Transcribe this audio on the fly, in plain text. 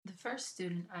First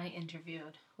student I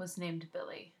interviewed was named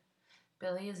Billy.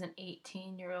 Billy is an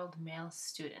 18-year-old male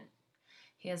student.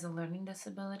 He has a learning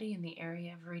disability in the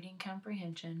area of reading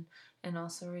comprehension and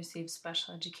also receives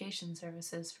special education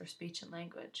services for speech and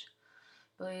language.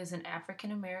 Billy is an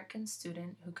African American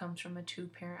student who comes from a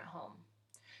two-parent home.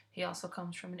 He also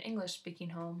comes from an English-speaking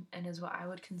home and is what I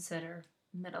would consider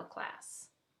middle class.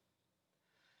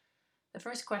 The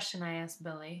first question I asked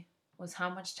Billy was,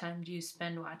 how much time do you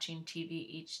spend watching TV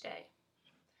each day?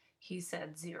 He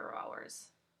said 0 hours.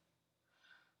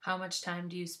 How much time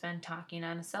do you spend talking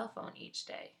on a cell phone each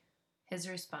day? His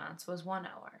response was 1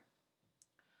 hour.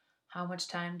 How much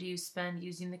time do you spend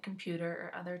using the computer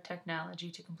or other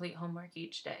technology to complete homework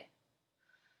each day?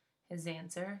 His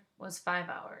answer was 5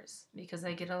 hours, because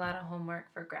I get a lot of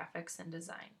homework for graphics and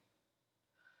design.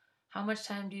 How much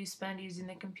time do you spend using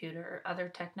the computer or other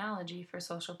technology for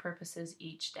social purposes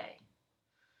each day?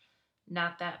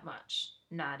 Not that much,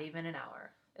 not even an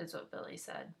hour, is what Billy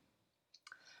said.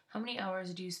 How many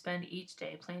hours do you spend each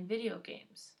day playing video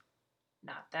games?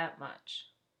 Not that much.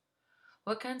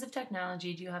 What kinds of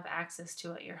technology do you have access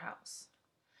to at your house?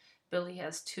 Billy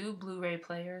has 2 Blu-ray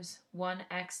players, 1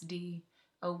 XD,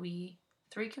 a Wii,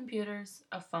 3 computers,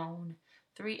 a phone,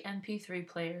 3 MP3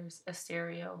 players, a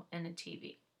stereo, and a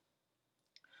TV.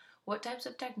 What types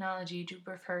of technology do you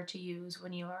prefer to use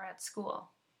when you are at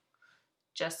school?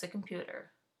 Just a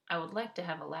computer. I would like to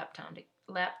have a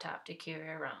laptop to carry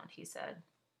around, he said.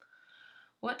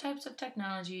 What types of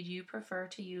technology do you prefer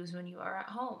to use when you are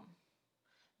at home?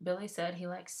 Billy said he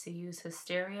likes to use his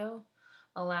stereo,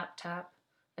 a laptop,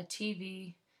 a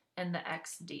TV, and the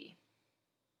XD.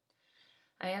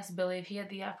 I asked Billy if he had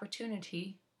the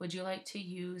opportunity, would you like to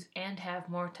use and have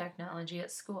more technology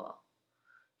at school?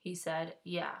 He said,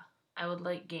 yeah, I would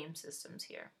like game systems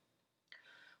here.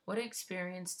 What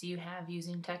experience do you have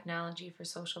using technology for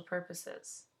social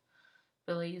purposes?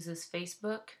 Billy uses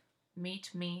Facebook,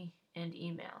 Meet Me, and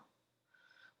email.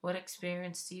 What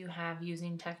experience do you have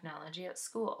using technology at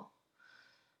school?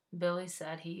 Billy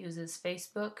said he uses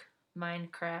Facebook,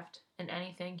 Minecraft, and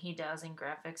anything he does in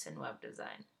graphics and web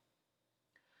design.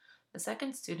 The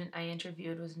second student I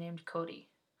interviewed was named Cody.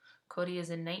 Cody is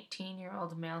a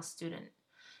 19-year-old male student.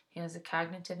 He has a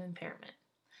cognitive impairment.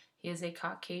 He is a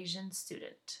Caucasian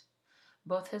student.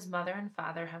 Both his mother and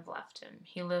father have left him.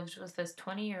 He lives with his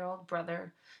 20-year-old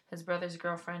brother, his brother's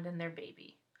girlfriend, and their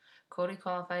baby. Cody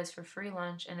qualifies for free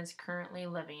lunch and is currently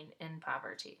living in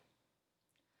poverty.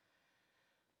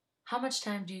 How much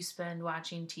time do you spend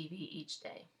watching TV each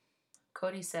day?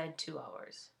 Cody said 2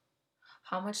 hours.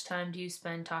 How much time do you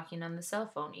spend talking on the cell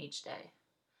phone each day?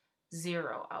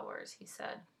 0 hours, he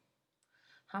said.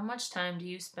 How much time do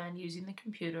you spend using the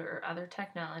computer or other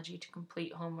technology to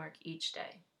complete homework each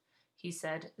day? He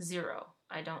said 0.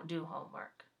 I don't do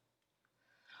homework.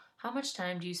 How much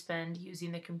time do you spend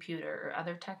using the computer or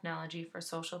other technology for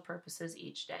social purposes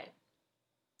each day?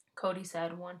 Cody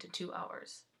said 1 to 2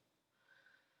 hours.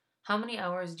 How many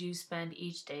hours do you spend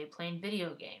each day playing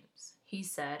video games? He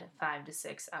said 5 to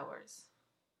 6 hours.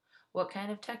 What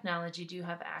kind of technology do you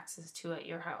have access to at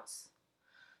your house?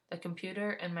 The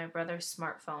computer and my brother's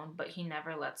smartphone, but he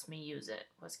never lets me use it,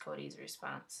 was Cody's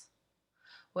response.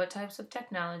 What types of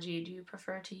technology do you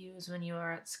prefer to use when you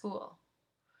are at school?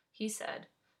 He said,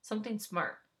 something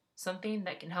smart, something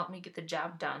that can help me get the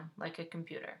job done, like a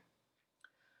computer.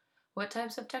 What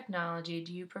types of technology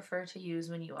do you prefer to use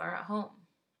when you are at home?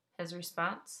 His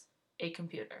response, a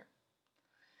computer.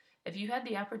 If you had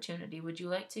the opportunity, would you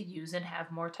like to use and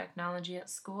have more technology at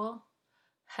school?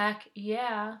 Heck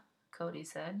yeah, Cody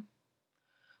said.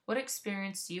 What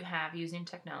experience do you have using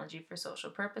technology for social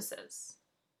purposes?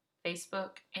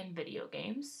 Facebook and video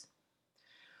games.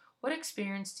 What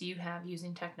experience do you have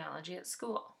using technology at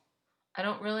school? I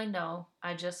don't really know,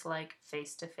 I just like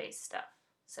face-to-face stuff,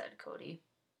 said Cody.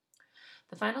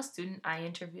 The final student I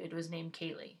interviewed was named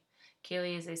Kaylee.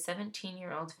 Kaylee is a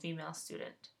 17-year-old female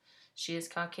student. She is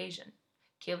Caucasian.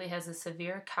 Kaylee has a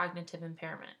severe cognitive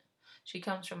impairment. She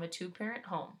comes from a two-parent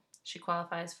home. She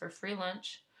qualifies for free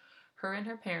lunch. Her and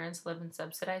her parents live in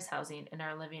subsidized housing and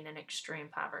are living in extreme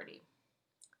poverty.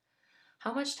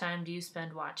 How much time do you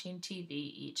spend watching TV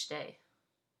each day?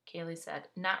 Kaylee said,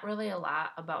 not really a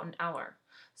lot, about an hour.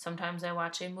 Sometimes I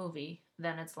watch a movie,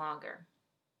 then it's longer.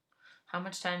 How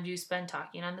much time do you spend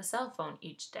talking on the cell phone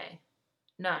each day?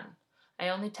 None. I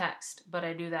only text, but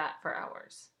I do that for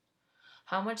hours.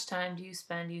 How much time do you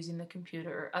spend using the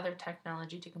computer or other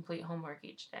technology to complete homework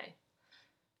each day?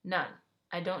 None.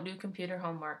 I don't do computer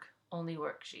homework, only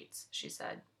worksheets, she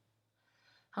said.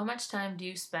 How much time do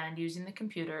you spend using the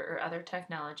computer or other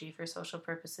technology for social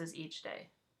purposes each day?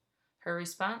 Her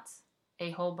response?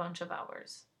 A whole bunch of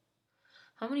hours.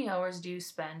 How many hours do you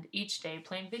spend each day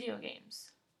playing video games?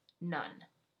 None.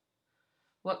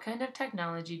 What kind of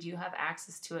technology do you have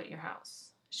access to at your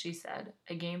house? She said,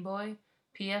 a Game Boy,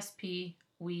 PSP,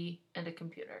 Wii, and a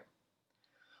computer.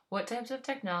 What types of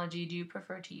technology do you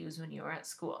prefer to use when you are at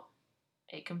school?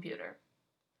 A computer.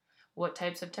 What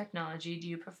types of technology do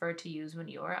you prefer to use when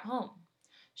you are at home?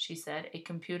 She said, a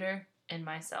computer and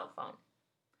my cell phone.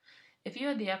 If you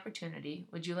had the opportunity,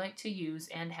 would you like to use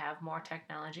and have more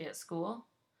technology at school?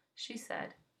 She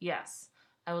said, yes,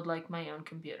 I would like my own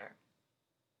computer.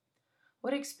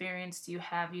 What experience do you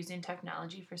have using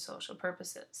technology for social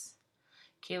purposes?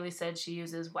 Kaylee said she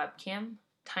uses Webcam,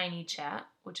 TinyChat,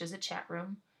 which is a chat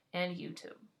room, and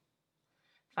YouTube.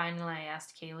 Finally, I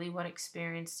asked Kaylee, what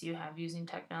experience do you have using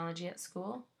technology at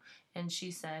school? And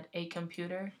she said, a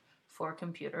computer for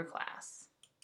computer class.